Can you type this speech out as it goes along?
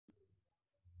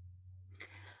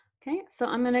Okay, so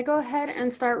I'm going to go ahead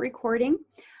and start recording.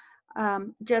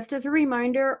 Just as a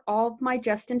reminder, all of my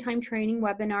just-in-time training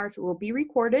webinars will be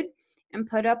recorded and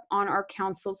put up on our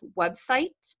council's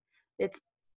website. It's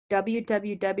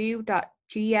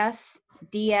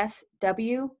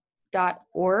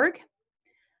www.gsdsw.org.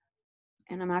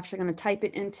 And I'm actually going to type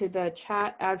it into the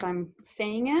chat as I'm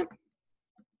saying it.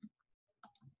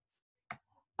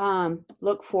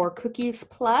 Look for Cookies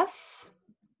Plus.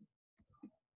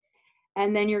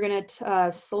 And then you're going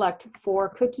to select for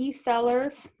cookie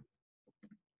sellers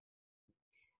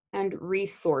and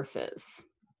resources.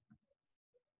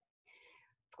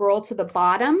 Scroll to the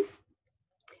bottom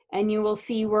and you will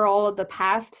see where all of the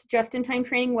past just-in-time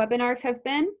training webinars have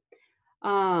been.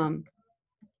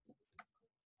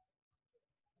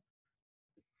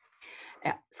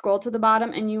 Scroll to the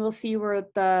bottom and you will see where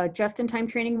the just-in-time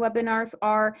training webinars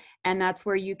are, and that's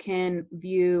where you can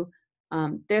view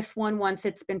this one once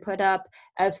it's been put up,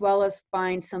 as well as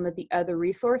find some of the other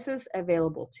resources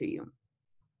available to you.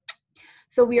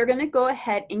 So we are going to go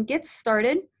ahead and get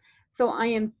started. So I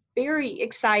am very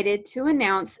excited to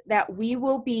announce that we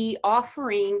will be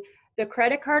offering the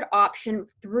credit card option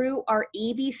through our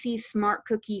ABC Smart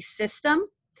Cookie system.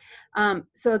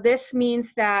 So this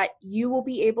means that you will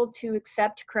be able to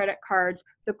accept credit cards.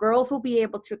 The girls will be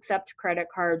able to accept credit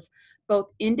cards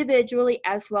both individually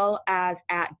as well as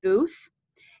at booths.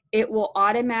 It will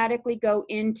automatically go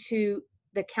into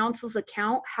the council's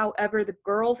account. However, the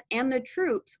girls and the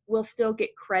troops will still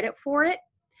get credit for it.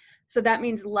 So that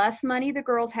means less money the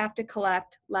girls have to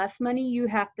collect, less money you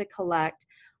have to collect,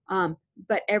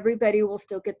 but everybody will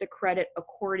still get the credit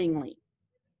accordingly.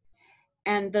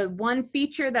 And the one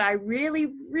feature that I really,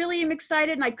 really am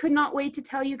excited, and I could not wait to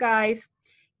tell you guys,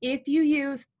 if you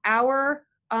use our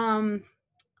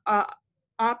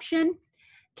option,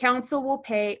 council will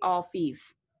pay all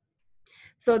fees.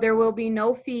 So there will be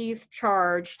no fees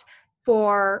charged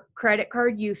for credit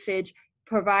card usage,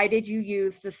 provided you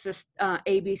use the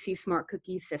ABC Smart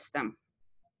Cookie system.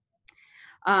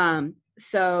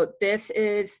 So there's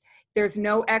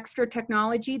no extra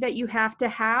technology that you have to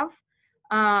have.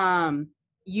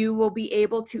 You will be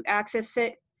able to access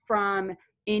it from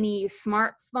any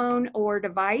smartphone or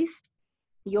device.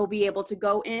 You'll be able to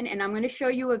go in, and I'm going to show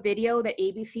you a video that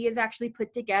ABC has actually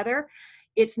put together.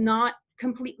 It's not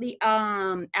completely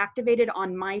activated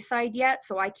on my side yet,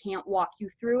 so I can't walk you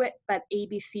through it, but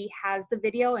ABC has the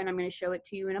video, and I'm going to show it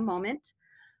to you in a moment.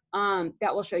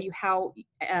 That will show you how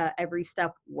every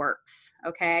step works,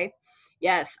 okay?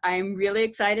 Yes, I'm really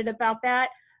excited about that.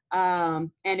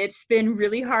 And it's been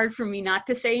really hard for me not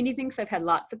to say anything because I've had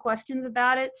lots of questions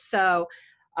about it. So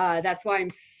that's why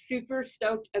I'm super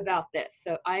stoked about this.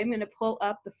 So I'm going to pull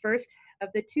up the first of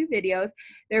the two videos.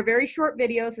 They're very short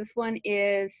videos. This one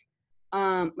is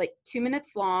like 2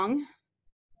 minutes long.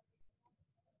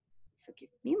 So give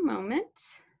me a moment.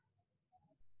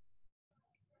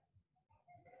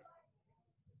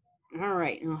 All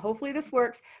right, now hopefully this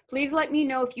works. Please let me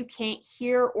know if you can't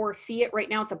hear or see it. Right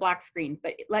now it's a black screen,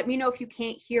 but let me know if you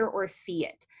can't hear or see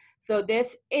it. So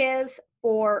this is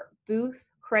for booth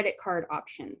credit card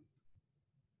option.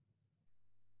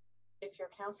 If your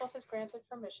council has granted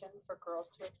permission for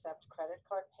girls to accept credit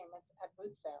card payments at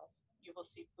booth sales, you will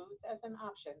see booth as an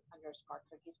option on your Smart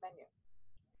Cookies menu.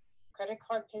 Credit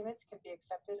card payments can be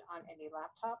accepted on any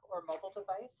laptop or mobile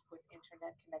device with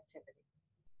internet connectivity.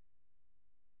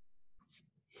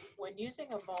 When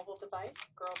using a mobile device,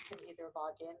 girls can either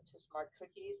log in to Smart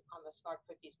Cookies on the Smart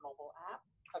Cookies mobile app,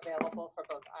 available for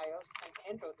both iOS and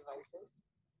Android devices,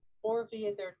 or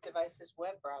via their device's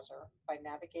web browser by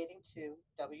navigating to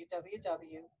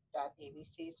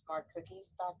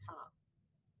www.abcsmartcookies.com.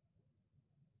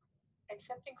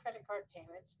 Accepting credit card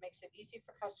payments makes it easy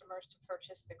for customers to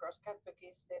purchase the Girl Scout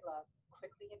cookies they love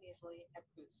quickly and easily at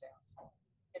booth sales.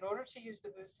 In order to use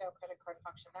the booth sale credit card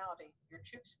functionality, your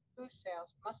troops' booth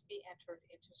sales must be entered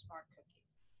into Smart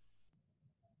Cookies.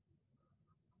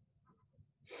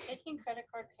 Taking credit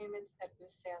card payments at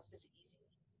booth sales is easy.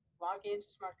 Log in to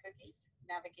Smart Cookies,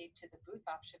 navigate to the booth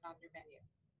option on your menu.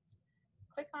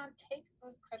 Click on Take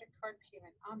Booth Credit Card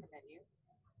Payment on the menu.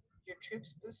 Your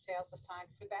troops' booth sales assigned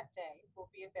for that day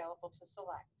will be available to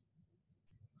select.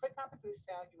 Click on the booth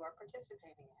sale you are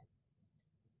participating in.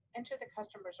 Enter the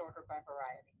customer's order by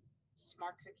variety.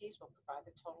 Smart Cookies will provide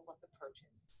the total of the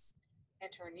purchase.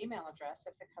 Enter an email address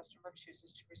if the customer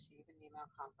chooses to receive an email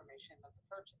confirmation of the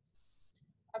purchase.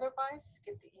 Otherwise,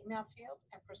 skip the email field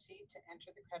and proceed to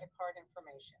enter the credit card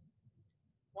information.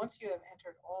 Once you have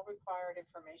entered all required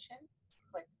information,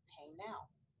 click Pay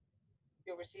Now.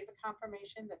 You'll receive a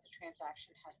confirmation that the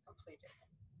transaction has completed.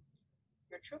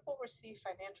 Your troop will receive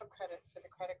financial credit for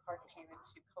the credit card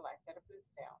payments you collect at a booth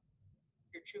sale.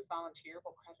 Your troop volunteer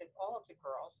will credit all of the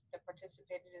girls that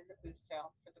participated in the booth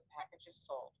sale for the packages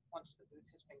sold once the booth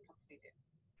has been completed.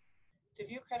 To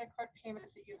view credit card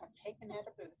payments that you have taken at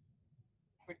a booth,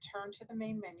 return to the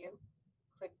main menu,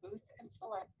 click Booth and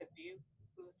select the View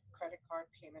Booth Credit Card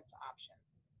Payments option.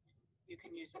 You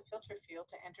can use the filter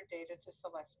field to enter data to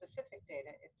select specific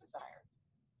data if desired.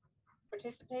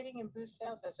 Participating in booth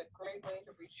sales is a great way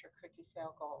to reach your cookie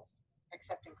sale goals.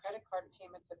 Accepting credit card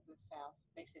payments at booth sales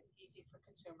makes it easy for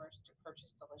consumers to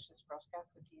purchase delicious Girl Scout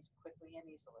cookies quickly and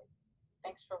easily.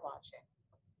 Thanks for watching.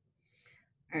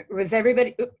 All right,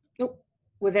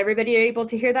 was everybody able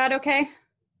to hear that okay?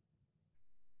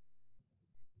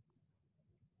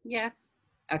 Yes.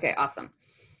 Okay, awesome.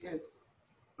 Yes.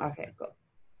 Okay, cool.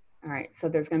 All right, so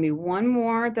there's going to be one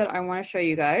more that I want to show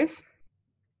you guys.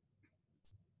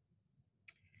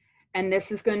 And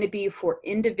this is going to be for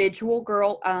individual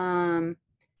girl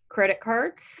credit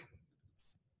cards.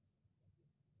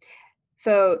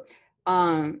 So,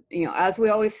 you know, as we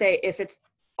always say, if it's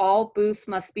all booths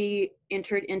must be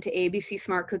entered into ABC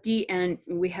Smart Cookie, and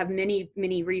we have many,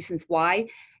 many reasons why.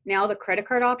 Now the credit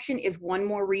card option is one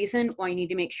more reason why you need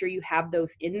to make sure you have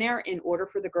those in there in order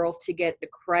for the girls to get the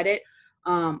credit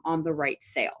on the right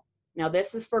sale. Now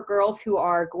this is for girls who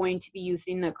are going to be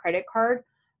using the credit card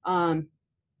on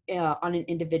an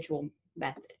individual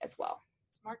method as well.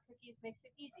 Smart Cookies makes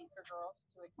it easy for girls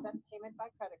to accept payment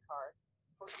by credit card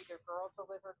for either girl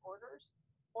delivered orders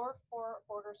or for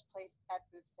orders placed at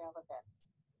booth sale events.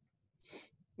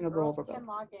 It'll go Girls over can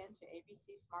both. log in to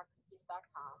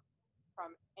abcsmartcookies.com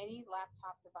from any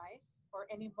laptop device or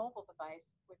any mobile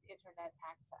device with internet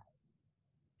access.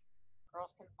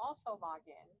 Girls can also log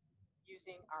in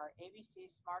using our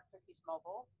ABC Smart Cookies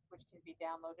mobile, which can be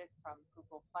downloaded from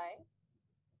Google Play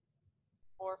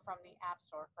or from the App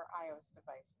Store for iOS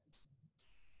devices.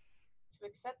 To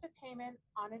accept a payment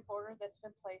on an order that's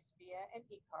been placed via an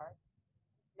e-card,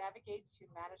 navigate to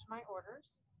Manage My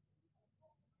Orders,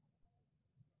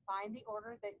 find the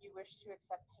order that you wish to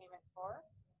accept payment for,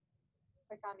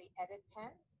 click on the Edit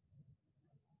pen,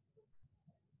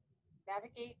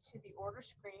 navigate to the order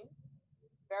screen,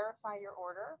 verify your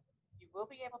order. You will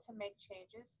be able to make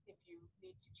changes if you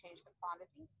need to change the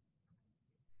quantities.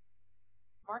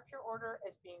 Mark your order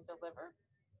as being delivered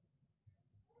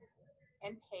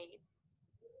and paid,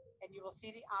 and you will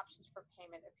see the options for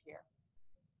payment appear.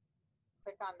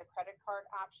 Click on the credit card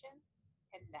option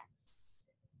and next.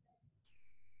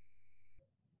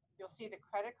 You'll see the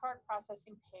credit card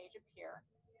processing page appear.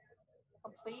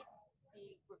 Complete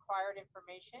the required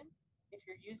information. If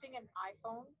you're using an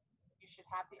iPhone, you should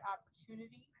have the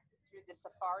opportunity through the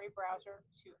Safari browser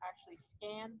to actually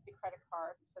scan the credit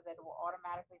card so that it will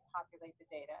automatically populate the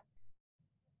data.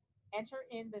 Enter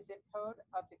in the zip code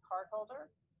of the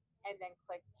cardholder and then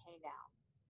click Pay Now.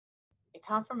 A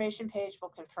confirmation page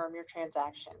will confirm your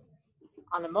transaction.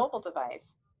 On the mobile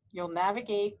device, you'll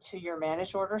navigate to your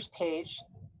Manage Orders page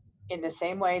in the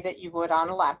same way that you would on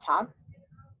a laptop.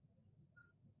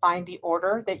 Find the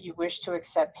order that you wish to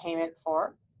accept payment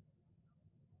for.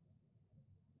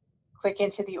 Click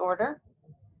into the order.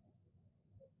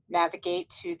 Navigate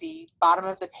to the bottom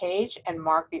of the page and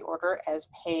mark the order as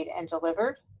paid and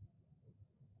delivered.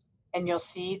 And you'll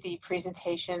see the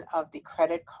presentation of the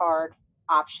credit card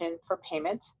option for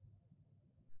payment.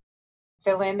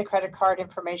 Fill in the credit card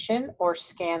information or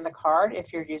scan the card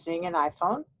if you're using an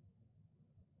iPhone.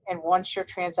 And once your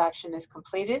transaction is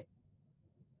completed,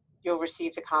 you'll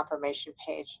receive the confirmation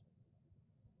page.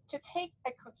 To take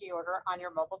a cookie order on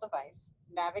your mobile device,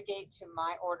 navigate to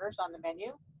My Orders on the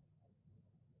menu,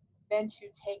 then to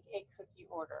Take a Cookie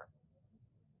Order.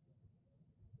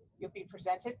 You'll be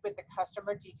presented with the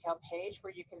customer detail page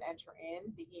where you can enter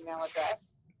in the email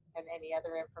address and any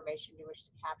other information you wish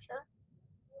to capture.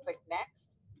 Click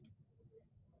Next.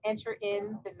 Enter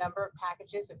in the number of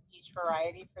packages of each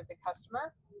variety for the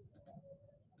customer.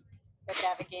 Then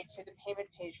navigate to the payment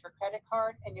page for credit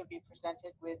card and you'll be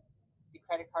presented with the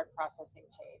credit card processing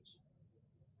page.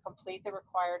 Complete the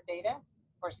required data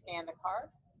or scan the card.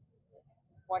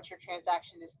 Once your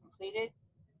transaction is completed,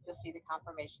 you'll see the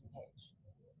confirmation page.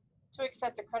 To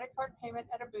accept a credit card payment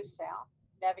at a booth sale,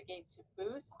 navigate to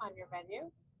Booth on your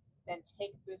menu, then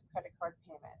Take Booth Credit Card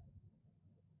Payment.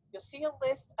 You'll see a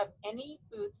list of any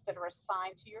booths that are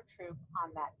assigned to your troop on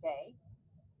that day.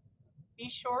 Be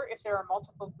sure if there are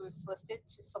multiple booths listed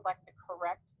to select the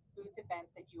correct booth event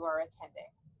that you are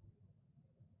attending.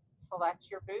 Select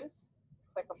your booth,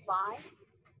 click Apply,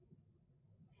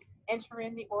 enter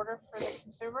in the order for the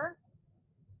consumer.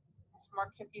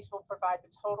 Smart Cookies will provide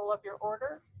the total of your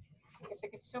order, If the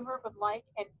consumer would like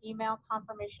an email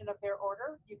confirmation of their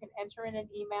order, you can enter in an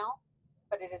email,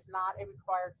 but it is not a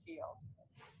required field.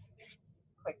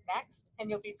 Click Next, and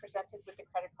you'll be presented with the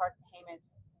credit card payment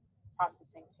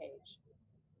processing page.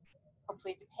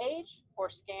 Complete the page or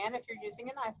scan if you're using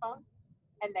an iPhone,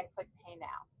 and then click Pay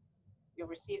Now. You'll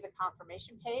receive the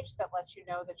confirmation page that lets you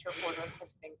know that your order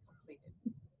has been completed.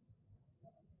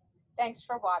 Thanks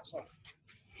for watching.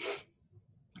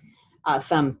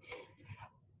 Awesome.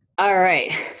 All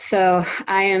right, so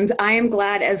I am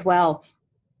glad as well.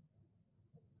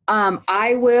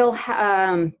 I will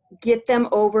get them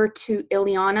over to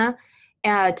Ileana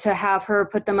to have her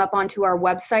put them up onto our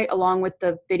website along with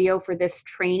the video for this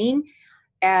training.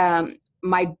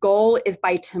 My goal is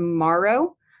by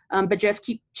tomorrow, but just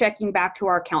keep checking back to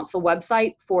our council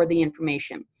website for the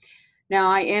information. Now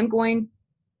I am going,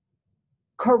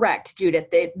 correct, Judith,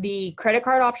 the credit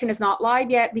card option is not live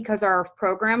yet because our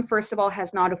program, first of all,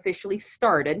 has not officially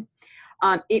started.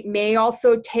 It may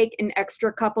also take an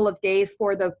extra couple of days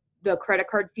for the credit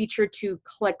card feature to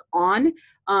click on.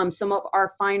 Some of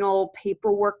our final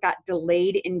paperwork got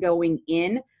delayed in going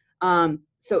in.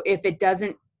 So if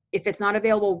it's not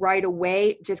available right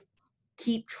away, just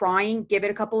keep trying, give it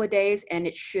a couple of days, and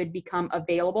it should become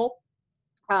available.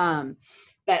 But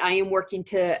I am working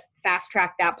to fast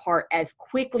track that part as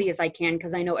quickly as I can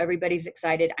because I know everybody's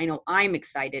excited. I know I'm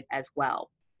excited as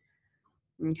well.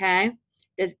 Okay.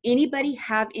 Does anybody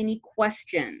have any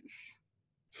questions?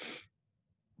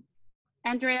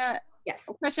 Andrea, Yes.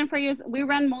 a question for you is, we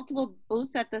run multiple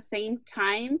booths at the same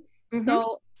time. Mhm.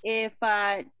 So if,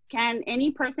 can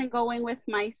any person go in with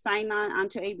my sign on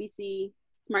onto ABC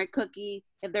Smart Cookie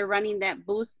if they're running that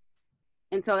booth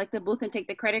and select the booth and take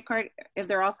the credit card if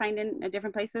they're all signed in at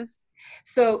different places?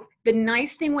 So the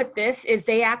nice thing with this is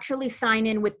they actually sign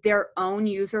in with their own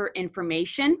user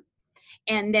information,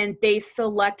 and then they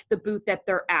select the booth that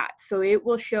they're at. So it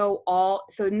will show all,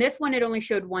 so in this one, it only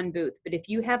showed one booth, but if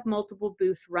you have multiple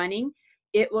booths running,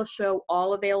 it will show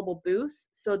all available booths.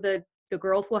 So the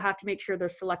girls will have to make sure they're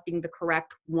selecting the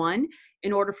correct one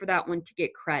in order for that one to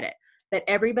get credit. But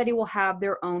everybody will have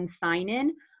their own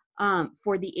sign-in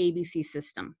for the ABC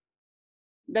system.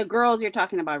 The girls you're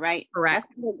talking about, right? Correct.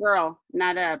 That's the girl,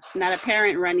 not a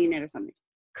parent running it or something.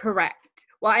 Correct.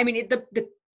 Well, I mean, the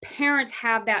parents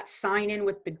have that sign in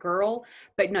with the girl,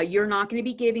 but no, you're not going to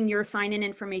be giving your sign in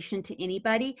information to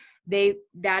anybody.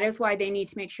 That is why they need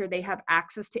to make sure they have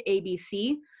access to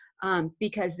ABC,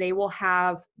 because they will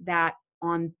have that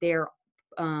on their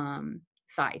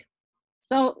side.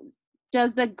 So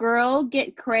does the girl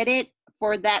get credit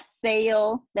for that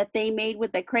sale that they made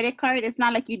with the credit card? It's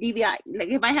not like you DVI. Like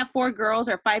if I have 4 girls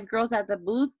or 5 girls at the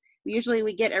booth, usually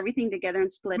we get everything together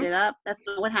and split it up. That's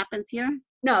not what happens here?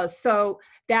 No, so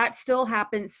that still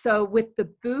happens. So with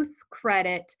the booth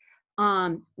credit,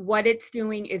 what it's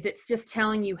doing is it's just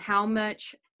telling you how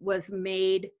much was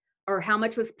made or how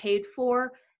much was paid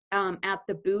for at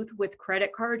the booth with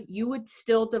credit card. You would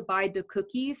still divide the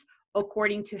cookies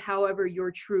according to however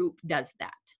your troop does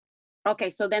that. Okay,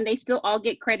 so then they still all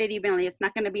get credit evenly. It's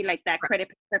not going to be like that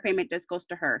credit per payment just goes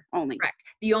to her only. Correct.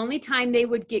 The only time they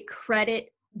would get credit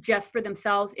just for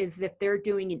themselves is if they're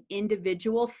doing an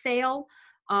individual sale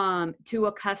to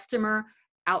a customer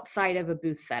outside of a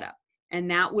booth setup.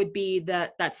 And that would be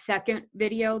that second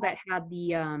video that had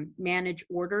the manage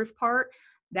orders part.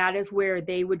 That is where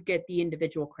they would get the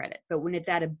individual credit. But when it's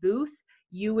at a booth,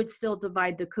 you would still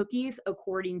divide the cookies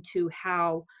according to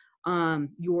how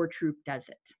your troop does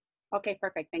it. Okay,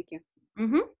 perfect. Thank you.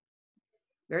 Mm-hmm.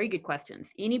 Very good questions.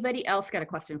 Anybody else got a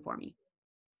question for me?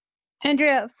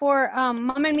 Andrea, for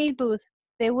Mom and Me booth,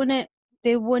 they would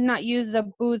not use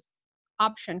the booth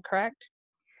option, correct?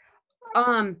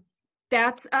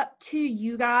 That's up to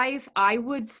you guys. I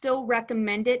would still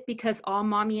recommend it because all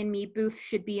Mommy and Me booths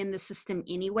should be in the system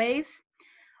anyways.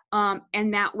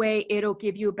 And that way it'll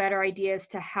give you a better idea as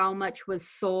to how much was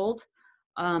sold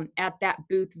at that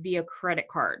booth via credit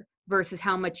card versus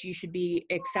how much you should be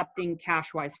accepting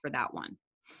cash-wise for that one.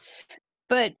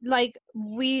 But like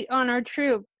we on our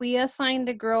troop, we assign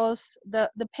the girls, the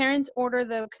parents order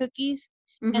the cookies,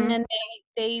 and then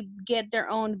they get their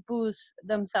own booth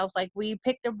themselves. Like we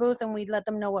pick their booth and we let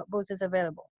them know what booth is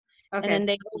available. Okay. And then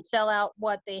they go sell out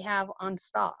what they have on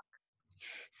stock.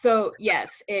 So yes,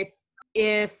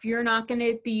 if you're not going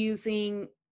to be using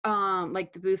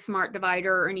like the Booth Smart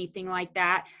Divider or anything like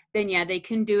that, then yeah, they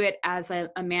can do it as a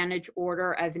managed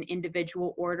order, as an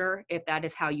individual order, if that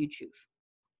is how you choose.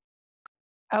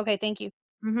 Okay, thank you.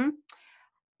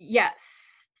 Yes.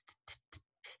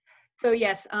 So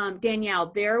yes,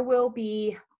 Danielle, there will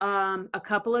be a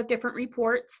couple of different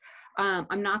reports.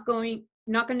 I'm not going,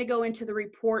 not going to go into the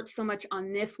report so much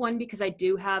on this one because I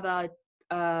do have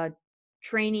a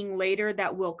training later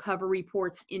that will cover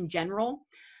reports in general.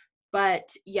 But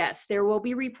yes, there will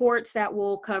be reports that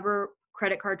will cover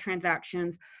credit card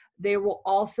transactions. There will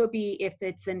also be, if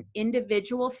it's an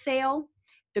individual sale,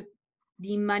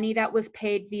 the money that was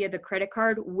paid via the credit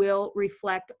card will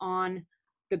reflect on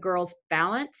the girl's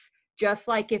balance, just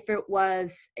like if it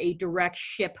was a direct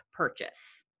ship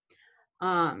purchase.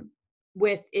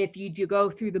 If you do go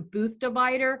through the booth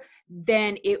divider,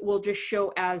 then it will just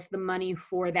show as the money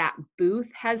for that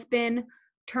booth has been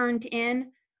turned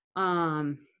in,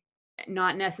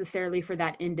 not necessarily for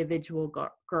that individual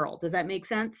girl. Does that make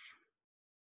sense?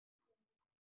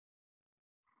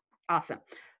 Awesome.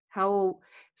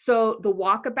 So the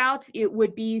walkabouts, it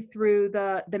would be through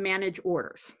the manage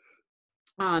orders.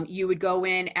 You would go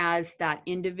in as that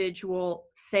individual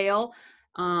sale.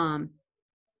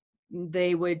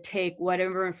 They would take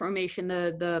whatever information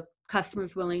the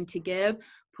customer's willing to give,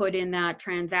 put in that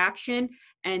transaction,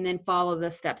 and then follow the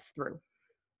steps through.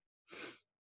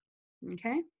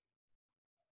 Okay.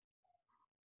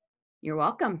 You're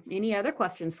welcome. Any other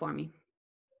questions for me?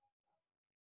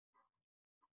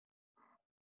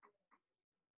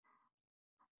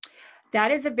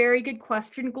 That is a very good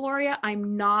question, Gloria.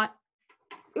 I'm not,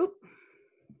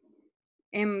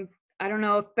 I don't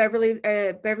know if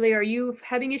Beverly, are you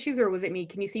having issues or was it me?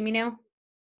 Can you see me now?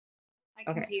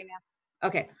 I can see you now.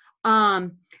 Okay.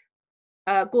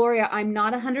 Gloria, I'm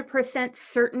not 100%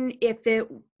 certain if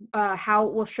how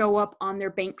it will show up on their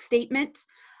bank statement.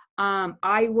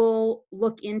 I will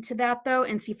look into that though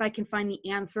and see if I can find the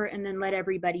answer and then let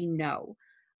everybody know.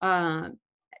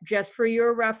 Just for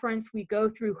your reference, we go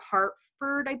through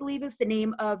Hartford, I believe is the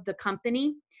name of the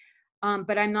company.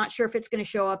 But I'm not sure if it's going to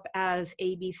show up as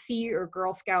ABC or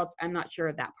Girl Scouts. I'm not sure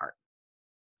of that part.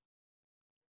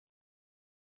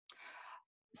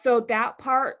 So that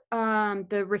part,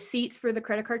 the receipts for the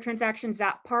credit card transactions,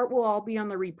 that part will all be on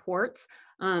the reports,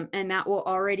 and that will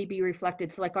already be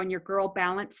reflected. So like on your girl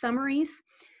balance summaries,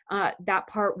 that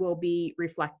part will be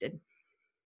reflected.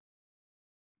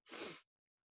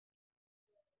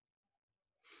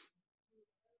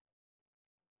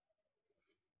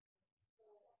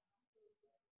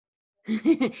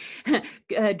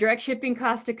 Direct shipping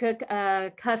cost to cook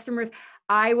customers.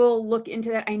 I will look into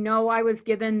that. I know I was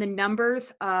given the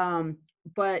numbers,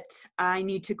 but I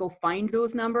need to go find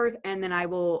those numbers and then I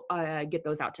will get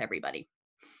those out to everybody.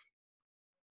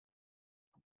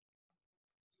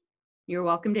 You're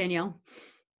welcome, Danielle.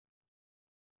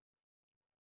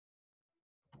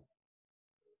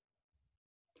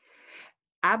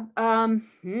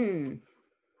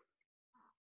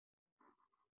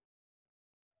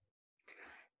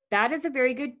 That is a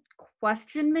very good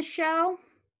question, Michelle.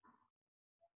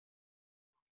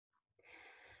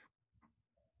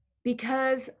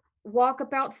 Because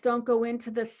walkabouts don't go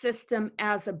into the system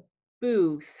as a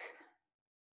booth.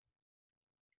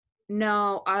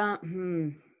 No,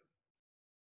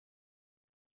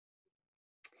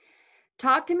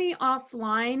 Talk to me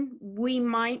offline. We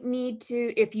might need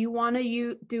to, if you want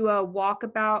to do a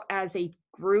walkabout as a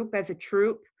group, as a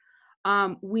troop,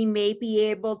 we may be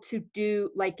able to do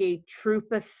like a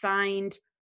troop assigned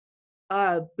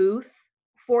booth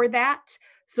for that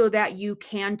so that you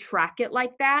can track it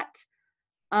like that.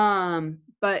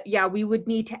 But yeah, we would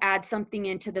need to add something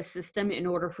into the system in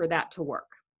order for that to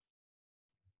work.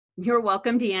 You're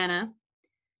welcome, Deanna.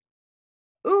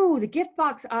 Ooh, the gift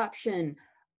box option.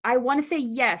 I want to say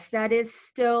yes, that is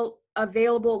still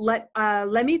available.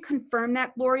 Let me confirm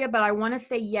that, Gloria, but I want to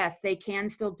say yes, they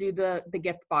can still do the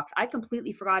gift box. I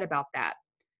completely forgot about that.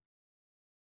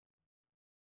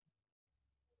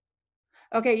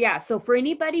 Okay, yeah, so for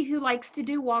anybody who likes to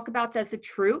do walkabouts as a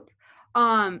troop,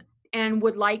 and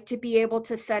would like to be able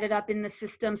to set it up in the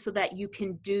system so that you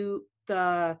can do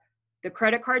the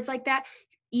credit cards like that,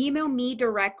 email me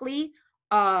directly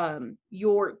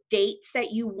your dates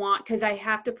that you want, because I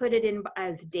have to put it in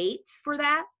as dates for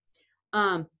that.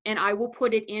 And I will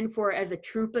put it in for as a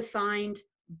troop assigned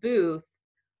booth,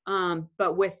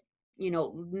 but with,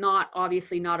 not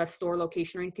obviously not a store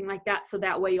location or anything like that. So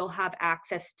that way you'll have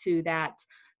access to that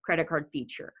credit card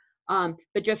feature.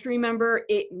 But just remember,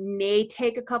 it may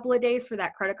take a couple of days for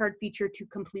that credit card feature to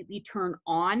completely turn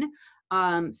on.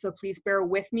 So please bear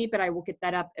with me, but I will get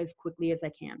that up as quickly as I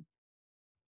can.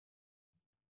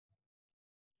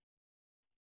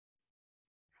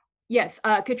 Yes,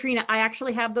 Katrina, I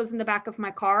actually have those in the back of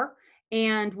my car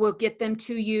and we'll get them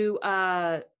to you.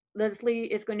 Leslie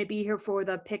is going to be here for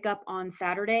the pickup on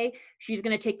Saturday. She's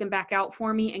going to take them back out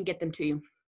for me and get them to you.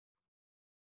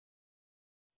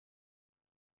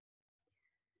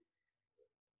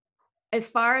 As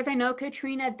far as I know,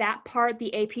 Katrina, that part,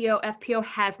 the APO, FPO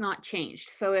has not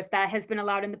changed. So if that has been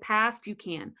allowed in the past, you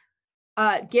can.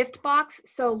 Gift box.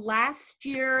 So last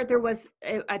year there was,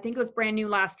 I think it was brand new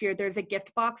last year, there's a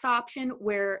gift box option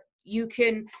where you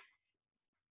can,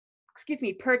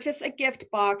 purchase a gift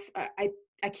box.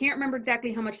 I can't remember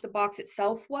exactly how much the box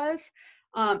itself was.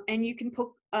 And you can put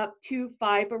up to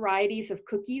 5 varieties of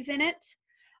cookies in it,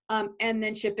 and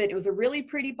then ship it. It was a really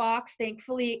pretty box.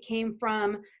 Thankfully, it came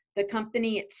from the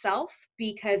company itself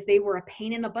because they were a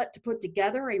pain in the butt to put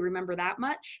together. I remember that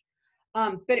much.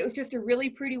 But it was just a really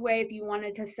pretty way if you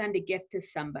wanted to send a gift to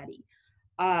somebody.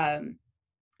 And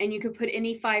you could put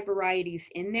any 5 varieties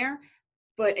in there.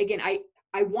 But again,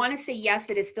 I want to say yes,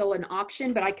 it is still an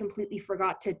option, but I completely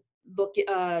forgot to look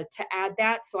to add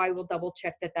that. So I will double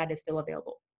check that that is still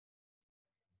available.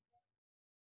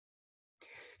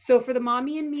 So for the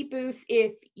Mommy and Me booths,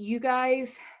 if you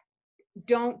guys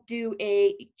don't do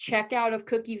a checkout of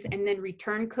cookies and then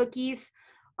return cookies,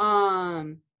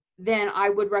 then I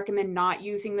would recommend not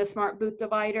using the Smart Booth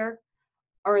Divider,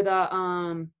 or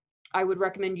the I would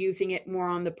recommend using it more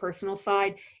on the personal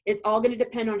side. It's all going to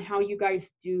depend on how you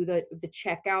guys do the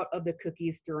checkout of the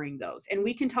cookies during those. And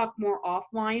we can talk more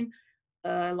offline.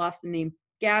 I lost the name.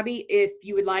 Gabby, if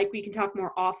you would like, we can talk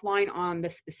more offline on the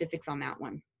specifics on that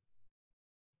one.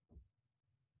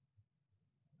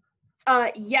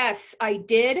 Yes, I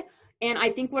did. And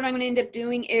I think what I'm going to end up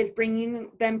doing is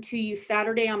bringing them to you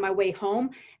Saturday on my way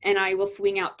home, and I will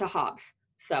swing out to Hobbs.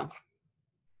 So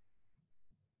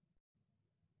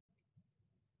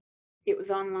it was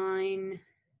online.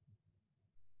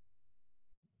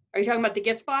 Are you talking about the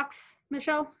gift box,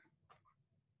 Michelle?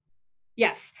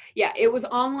 Yes. Yeah, it was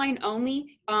online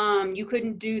only. You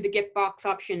couldn't do the gift box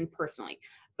option personally,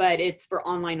 but it's for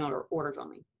online orders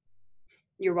only.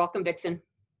 You're welcome, Vixen.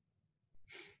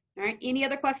 All right, any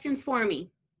other questions for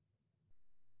me?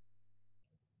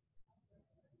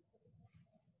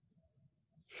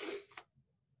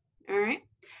 All right.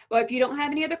 Well, if you don't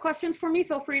have any other questions for me,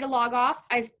 feel free to log off.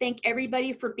 I thank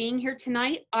everybody for being here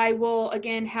tonight. I will,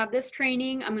 again, have this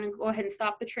training. I'm going to go ahead and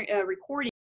stop the recording.